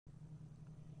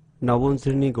নবম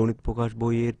শ্রেণী গণিত প্রকাশ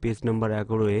বইয়ের পেজ নাম্বার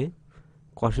 11-এ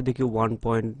কষে থেকে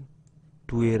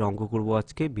 1.2 এর অঙ্ক করব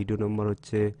আজকে। ভিডিও নাম্বার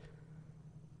হচ্ছে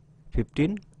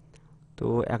 15। তো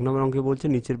 1 নম্বর অঙ্কে বলছে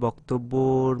নিচের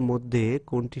বক্তব্যর মধ্যে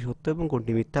কোনটি সত্য এবং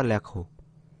কোনটি মিথ্যা লেখো।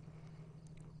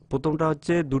 প্রথমটা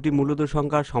হচ্ছে দুটি মূলদ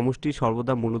সংখ্যার সমষ্টি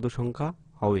সর্বদা মূলদ সংখ্যা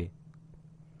হবে,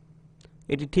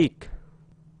 এটি ঠিক।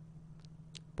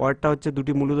 পরেরটা হচ্ছে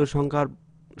দুটি মূলদ সংখ্যার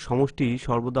সমষ্টি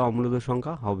সর্বদা অমূলদ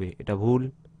সংখ্যা হবে, এটা ভুল।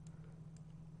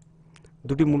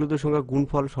 দুটি মূলদ সংখ্যার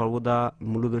গুণফল সর্বদা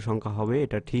মূলদ সংখ্যা হবে,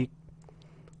 এটা ঠিক।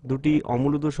 দুটি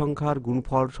অমূলদ সংখ্যার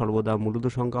গুণফল সর্বদা মূলদ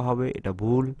সংখ্যা হবে, এটা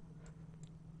ভুল।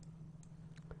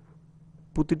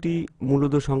 প্রতিটি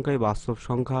মূলদ সংখ্যাই বাস্তব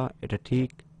সংখ্যা, এটা ঠিক।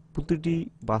 প্রতিটি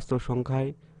বাস্তব সংখ্যায়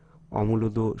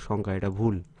অমূলদ সংখ্যা, এটা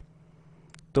ভুল।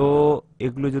 তো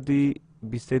এগুলো যদি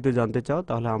বিস্তারিত জানতে চাও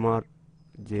তাহলে আমার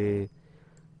যে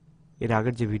এর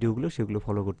আগের যে ভিডিওগুলো সেগুলো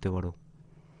ফলো করতে পারো।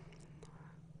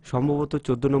 সম্ভবত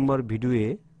 14 নম্বর ভিডিওয়ে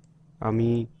আমি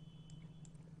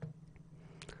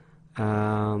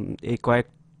এই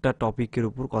কয়েকটা টপিকের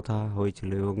উপর কথা হয়েছিল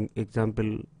এবং এক্সাম্পল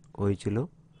হয়েছিল।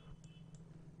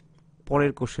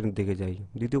 পরের কোশ্চেনের দিকে যাই।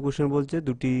 দ্বিতীয় কোশ্চেন বলছে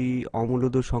দুটি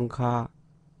অমূলদ সংখ্যা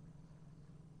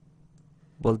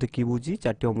বলতে কি বুঝি,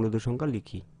 চারটি অমূলদ সংখ্যা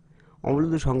লিখি।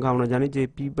 অমূলদ সংখ্যা আমরা জানি যে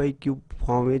p/q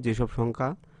ফর্মে যেসব সংখ্যা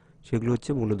সেগুলো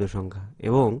হচ্ছে মূলদ সংখ্যা,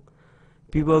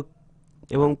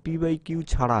 এবং p/q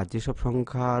ছাড়া যেসব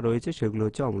সংখ্যা রয়েছে সেগুলো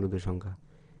হচ্ছে অমূলদ সংখ্যা।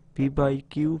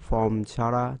 p/q ফর্ম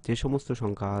ছাড়া যে সমস্ত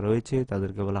সংখ্যা রয়েছে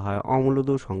তাদেরকে বলা হয় অমূলদ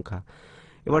সংখ্যা।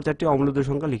 এবার চারটি অমূলদ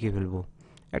সংখ্যা লিখে ফেলবো।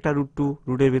 একটা √2,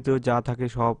 রুটের ভিতরে যা থাকে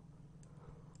সব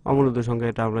অমূলদ সংখ্যা,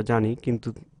 এটা আমরা জানি, কিন্তু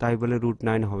তাই বলে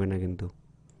 √9 হবে না কিন্তু,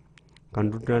 কারণ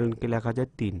 √9কে লেখা যায়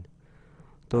 3।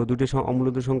 তো দুটি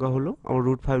অমূলদ সংখ্যা হলো, আমরা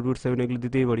 √5, √7 এগুলো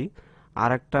দিতেই পারি। আর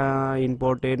একটা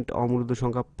ইম্পর্টেন্ট অমূলদ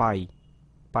সংখ্যা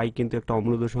পাই কিন্তু একটা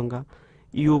অমূলদ সংখ্যা।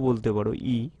 ইও বলতে পারো,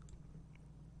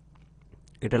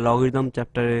 এটা লগারিদম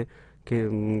চ্যাপ্টারের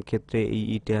ক্ষেত্রে এই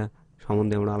ইটা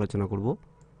সম্বন্ধে আমরা আলোচনা করব।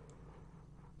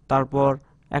 তারপর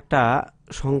একটা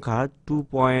সংখ্যা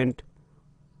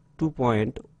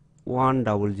 2.100,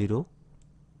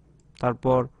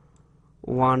 তারপর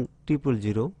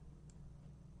 1,000,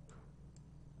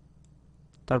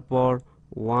 তারপর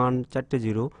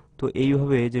 1,4,0। তো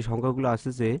এইভাবে যে সংখ্যাগুলো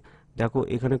আসছে দেখো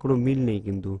এখানে কোনো মিল নেই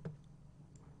কিন্তু।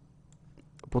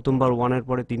 প্রথমবার 1-এর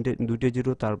পরে 2টে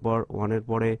জিরো, তারপর 1-এর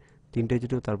পরে 3টে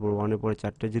জিরো, তারপর 1-এর পরে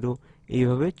 4টে জিরো,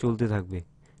 এইভাবে চলতে থাকবে।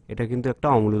 এটা কিন্তু একটা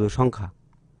অমূলদ সংখ্যা।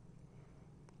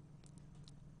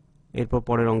 এরপর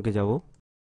পরের অঙ্কে যাব।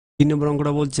 3 নম্বর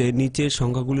অঙ্কটা বলছে নিচের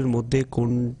সংখ্যাগুলির মধ্যে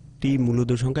কোনটি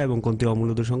মূলদ সংখ্যা এবং কোনটি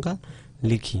অমূলদ সংখ্যা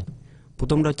লিখি।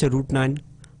 প্রথমটা হচ্ছে √9।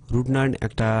 √9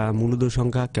 একটা মূলদ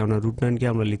সংখ্যা, কেননা √9কে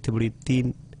আমরা লিখতে পারি 3।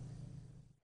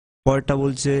 পরেরটা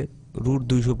বলছে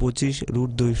 √225।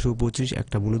 √225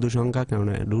 একটা মূলদ সংখ্যা,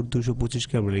 কেননা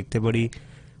 √225কে আমরা লিখতে পারি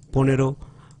 15।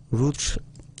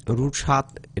 √7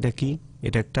 এটা কি,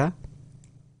 এটা একটা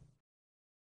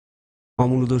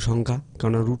অমূলদ সংখ্যা,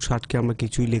 কেননা √7কে আমরা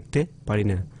কিছুই লিখতে পারি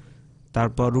না।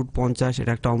 তারপর √50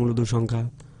 এটা একটা অমূলদ সংখ্যা।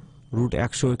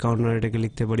 √100 কারণ এটাকে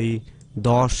লিখতে পারি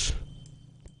 10।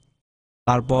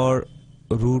 তারপর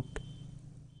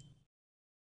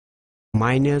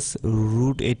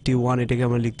 √81 এটাকে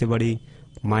আমরা লিখতে পারি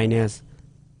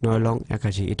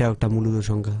 -9×81, এটা একটা মূলদ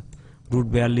সংখ্যা।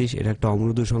 √42 এটা একটা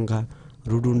অমূলদ সংখ্যা।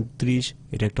 √29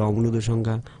 এটা একটা অমূলদ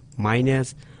সংখ্যা।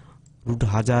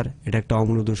 -√1000 এটা একটা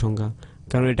অমূলদ সংখ্যা,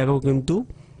 কারণ এটাকেও কিন্তু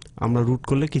আমরা রুট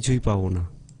করলে কিছুই পাবো না।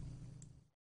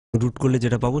 রুট করলে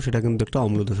যেটা পাবো সেটা কিন্তু একটা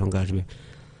অমূলদ সংখ্যা আসবে।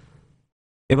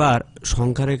 এবার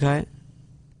সংখ্যা রেখায়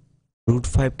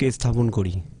 √5কে স্থাপন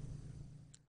করি।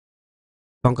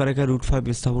 সংখ্যা রেখায় √5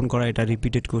 স্থাপন করা, এটা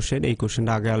রিপিটেড কোশ্চেন। এই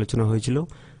কোশ্চেনটা আগে আলোচনা হয়েছিল,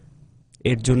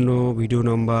 এর জন্য ভিডিও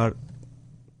নাম্বার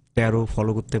 13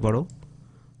 ফলো করতে পারো।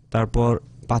 তারপর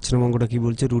 5 নম্বর অঙ্কটা কি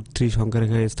বলছে, √3 সংখ্যা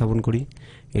রেখায় স্থাপন করি,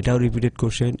 এটাও রিপিটেড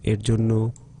কোশ্চেন। এর জন্য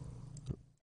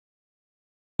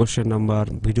question number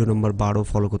video number 12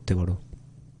 follow করতে পারো।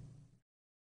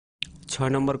 6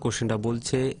 নম্বর কোশ্চেনটা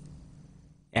বলছে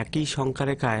একই সংখ্যা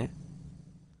রেখায়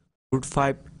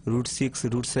 √5, √6,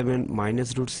 √7,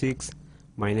 -√6,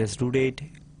 -√8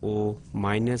 ও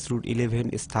 -√11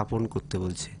 স্থাপন করতে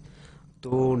বলছে।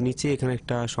 তো নিচে এখানে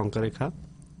একটা সংখ্যা রেখা,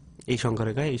 এই সংখ্যা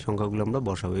রেখায় এই সংখ্যাগুলো আমরা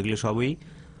বসাবো। এগুলো সবই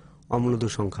অমূলদ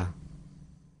সংখ্যা।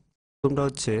 প্রথমটা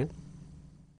হচ্ছে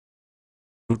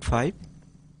 √5।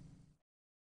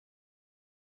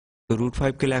 তো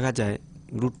 √5কে লেখা যায়,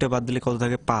 রুটটা বাদ দিলে কত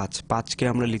থাকে 5। 5কে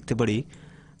আমরা লিখতে পারি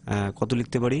কত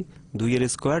লিখতে পারি, 2-এর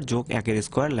স্কোয়ার যোগ 1-এর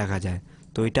স্কোয়ার লেখা যায়।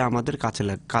 তো এটা আমাদের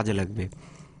কাজে লাগবে।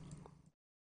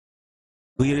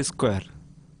 2-এর স্কোয়ার,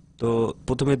 তো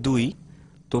প্রথমে 2,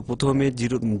 তো প্রথমে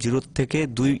জিরো থেকে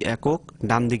 2 একক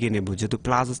ডান দিকে নেব, যেহেতু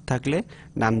প্লাস থাকলে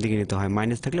ডান দিকে নিতে হয়,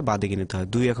 মাইনাস থাকলে বাঁ দিকে নিতে হয়।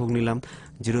 2 একক নিলাম,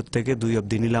 0 থেকে 2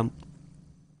 অবধি নিলাম।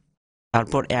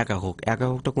 তারপর 1 একক, 1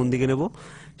 এককটা কোন দিকে নেব,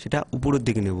 সেটা উপরের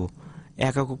দিকে নেব।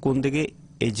 1 একক কোন দিকে,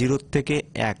 এই 0 থেকে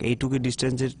 1 এইটুকু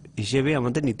ডিস্টেন্সের হিসেবে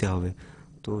আমাদের নিতে হবে।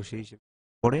 তো সেই হিসেবে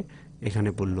পরে এখানে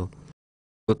পড়লো।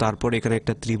 তো তারপর এখানে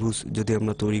একটা ত্রিভুজ যদি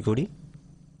আমরা তৈরি করি,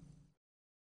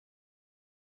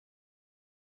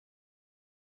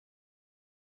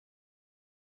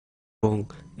 এবং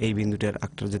এই বিন্দুটার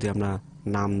একটা যদি আমরা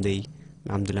নাম দেই,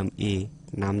 নাম দিলাম এ,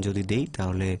 নাম যদি দেই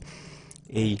তাহলে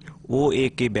এই ও এ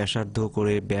কে ব্যাসার্ধ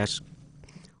করে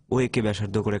ও এ কে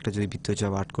ব্যাসার্ধ করে একটা যদি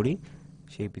বৃত্তচাপ আর্ট করি,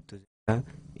 সেই বৃত্তচাপটা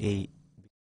এই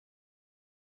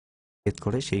ছেদ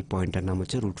করে সেই পয়েন্টটার নাম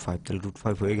হচ্ছে √5। তাহলে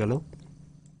 √5 হয়ে গেল।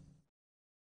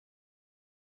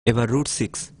 এবার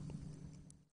 √6,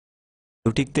 তো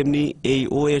ঠিক তেমনি এই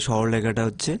ও এ সরলরেখাটা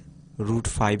হচ্ছে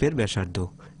 √5 এর ব্যাসার্ধ।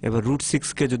 এবার √6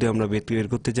 কে যদি আমরা বের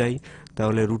করতে যাই,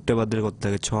 তাহলে রুটটা বাদ দিলে কত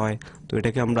থাকে 6। তো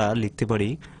এটাকে আমরা লিখতে পারি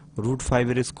 √5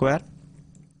 এর স্কোয়ার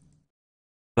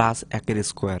প্লাস 1 এর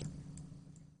স্কোয়ার।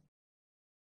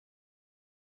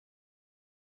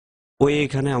 ও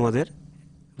এখানে আমাদের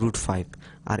 √5,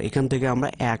 আর এখান থেকে আমরা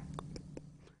এক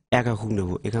একক নেব,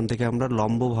 এখান থেকে আমরা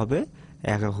লম্বভাবে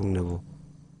একক নেব।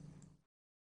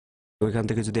 তো এখান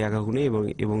থেকে যদি একক নিই এবং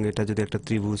এবং এটা যদি একটা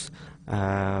ত্রিভুজ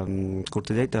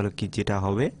করতে যাই, তাহলে কি যেটা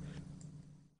হবে,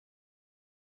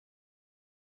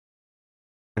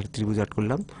 একটা ত্রিভুজ আর্ট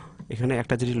করলাম। এখানে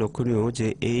একটা জিনিস লক্ষণীয় যে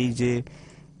এই যে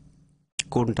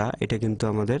কোণটা, এটা কিন্তু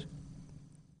আমাদের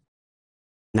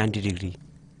 90 ডিগ্রি।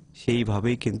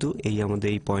 সেইভাবেই কিন্তু এই আমাদের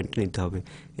এই পয়েন্টটা নিতে হবে।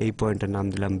 এই পয়েন্টটার নাম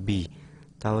দিলাম বি।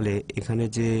 তাহলে এখানে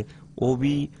যে ও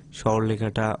বি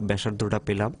সরলরেখাটা ব্যাসার্ধটা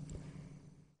পেলাম,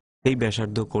 এই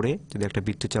ব্যাসার্ধ করে যদি একটা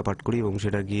বৃত্তচাপ আর্ট করি এবং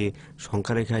সেটা গিয়ে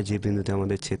সংখ্যারেখায় যে বিন্দুতে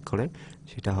আমাদের ছেদ করে,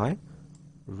 সেটা হয়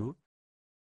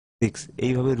 √6।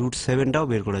 এইভাবে √7টাও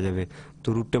বের করা যাবে। তো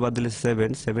রুটটা বাদ দিলে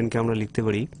 7কে আমরা লিখতে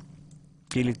পারি,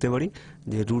 কি লিখতে পারি,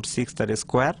 যে √6 তার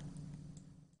স্কোয়ার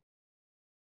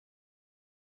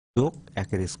যোগ 1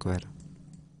 এর স্কোয়ার।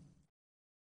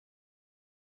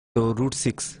 তো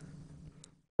 √6,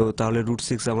 তো তাহলে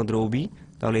 √6 আমাদের ওবি।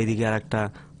 তাহলে এদিকে আর একটা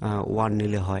 1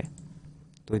 নিলে হয়।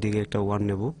 তো এদিকে একটা 1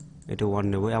 নেব, এটা 1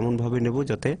 নেব, এমনভাবে নেব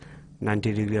যাতে 90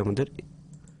 ডিগ্রি আমাদের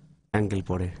অ্যাঙ্গেল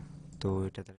পড়ে। তো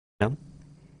এটা দিলাম।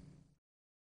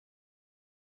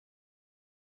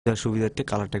 যার সুবিধার্থে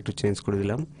কালারটা একটু চেঞ্জ করে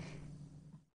দিলাম।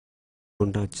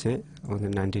 কোনটা হচ্ছে আমাদের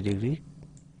 90 ডিগ্রি,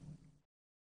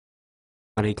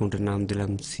 আর এই কোনটার নাম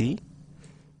দিলাম সি।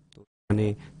 তো মানে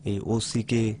এই ওসি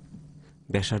কে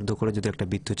ব্যাসার্ধ করে যদি একটা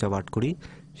বৃত্তচাপ আর্ট করি,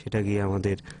 সেটা গিয়ে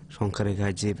আমাদের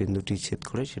সংখ্যারেখায় যে বিন্দুটি ছেদ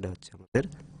করে, সেটা হচ্ছে আমাদের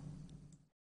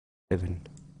 7।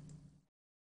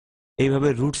 এইভাবে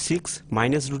 √6,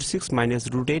 -√6,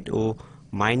 -√8 ও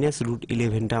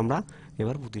 -√11টা আমরা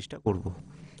এবার প্রতিষ্ঠা করব।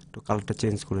 তো কালারটা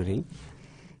চেঞ্জ করে নিই।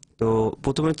 তো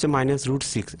প্রথমে হচ্ছে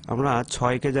 -√6, আমরা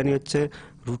 6কে জানি হচ্ছে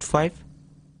 √5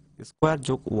 স্কোয়ার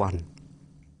যোগ 1।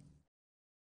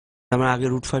 আমরা আগে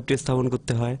 √5টি স্থাপন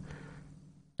করতে হয়,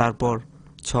 তারপর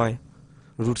 6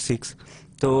 √6।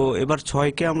 তো এবার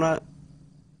 6কে আমরা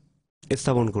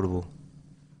স্থাপন করব।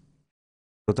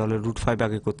 তো তাহলে √5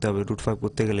 আগে করতে হবে। √5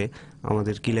 করতে গেলে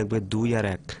আমাদের কি লাগবে, 2 আর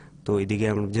 1। তো এদিকে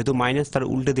আমরা যেহেতু মাইনাস, তার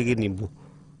উল্টো দিকে নিব,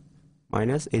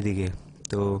 মাইনাস এদিকে।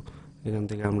 তো এখান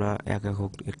থেকে আমরা 1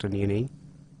 একক একটা নিয়ে নেই,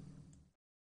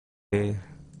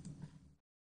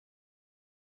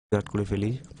 কাট করে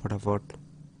ফেলি ফটাফট।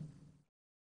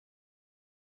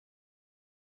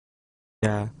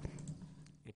 এটা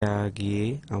এটা গিয়ে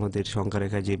আমাদের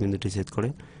সংখ্যারেখায় যে বিন্দুটি ছেদ করে,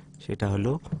 সেটা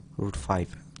হলো √5।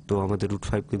 তো আমাদের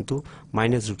 √5 কিন্তু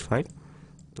 -√5।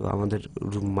 তো আমাদের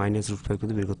 -√5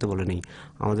 কিন্তু বের করতে বলে নেই,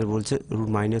 আমাদের বলছে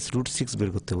 -√6 বের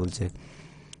করতে বলছে।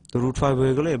 তো √5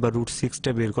 হয়ে গেল। এবার √6টা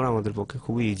বের করা আমাদের পক্ষে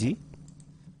খুবই ইজি।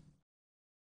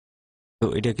 তো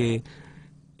এটাকে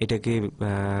এটাকে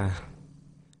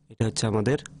এটা হচ্ছে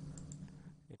আমাদের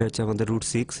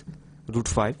 √6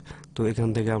 √5। তো এখান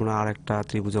থেকে আমরা আর একটা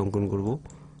ত্রিভুজ অঙ্কন করব।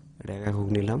 এটা একক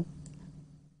নিলাম,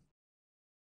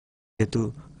 যেহেতু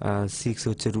 6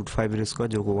 হচ্ছে √5 এর স্কোয়ার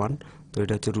যোগ 1, তো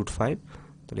এটা হচ্ছে √5।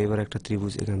 তাহলে এবার একটা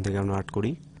ত্রিভুজ এখান থেকে আমরা আর্ট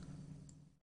করি।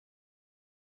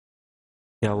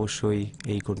 অবশ্যই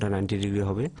এই কোণটা 90 ডিগ্রি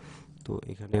হবে। তো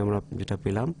এখানে আমরা যেটা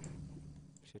পেলাম,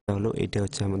 সেটা হলো এইটা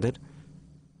হচ্ছে আমাদের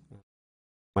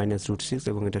 -√6,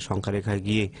 এবং এটা সংখ্যারেখায়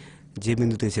গিয়ে যে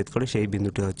বিন্দুতে ছেদ করে, সেই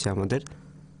বিন্দুটা হচ্ছে আমাদের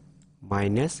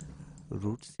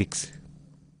 -√6।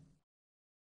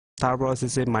 তারপর আছে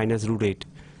 -√8।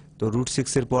 তো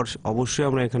 √6 এর পর অবশ্যই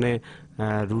আমরা এখানে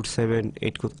 √7,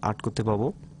 8 করতে পাবো।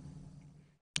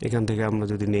 এখান থেকে আমরা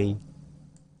যদি নেই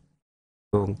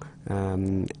এবং আম,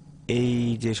 এই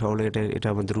যে সরলরেখাটা এটা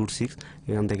আমাদের √6,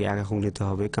 এখান থেকে 1 একক নিতে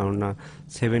হবে, কারণ না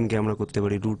 7কে আমরা করতে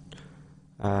পারি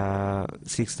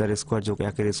 √6 তার স্কোয়ার যোগ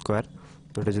 1-এর স্কোয়ার।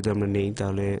 তো এটা যদি আমরা নেই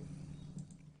তাহলে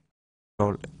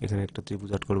এখানে একটা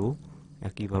ত্রিভুজ আট করবো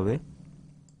একইভাবে,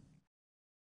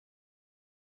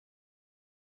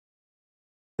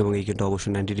 এবং এইখানটা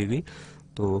অবশ্যই 90 ডিগ্রি।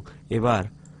 তো এবার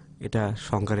এটা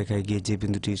সংখ্যা রেখায় গিয়ে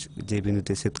যে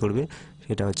বিন্দুতে ছেদ করবে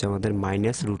সেটা হচ্ছে আমাদের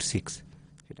 -√6,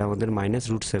 সেটা আমাদের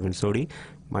 -√7, সরি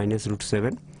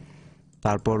 -√7।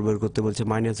 তারপর বের করতে বলছে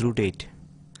 -√8,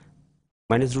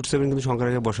 -√7 কিন্তু সংখ্যা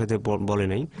রেখায় বসাতে বলে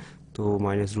নাই, তো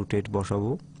 -√8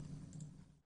 বসাবো।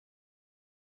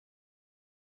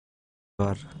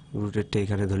 এবার √8টা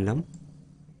এখানে ধরলাম,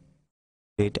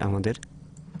 8 আমাদের।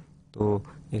 তো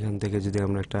এখান থেকে যদি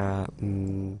আমরা একটা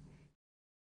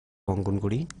অঙ্কন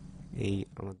করি, এই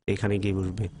আমাদের এখানে গিয়ে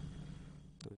বসবে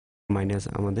মাইনাস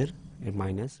আমাদের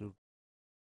মাইনাস,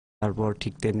 তারপর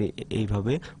ঠিক তেমনি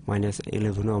এইভাবে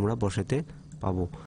 -11ও আমরা বসাতে পাবো।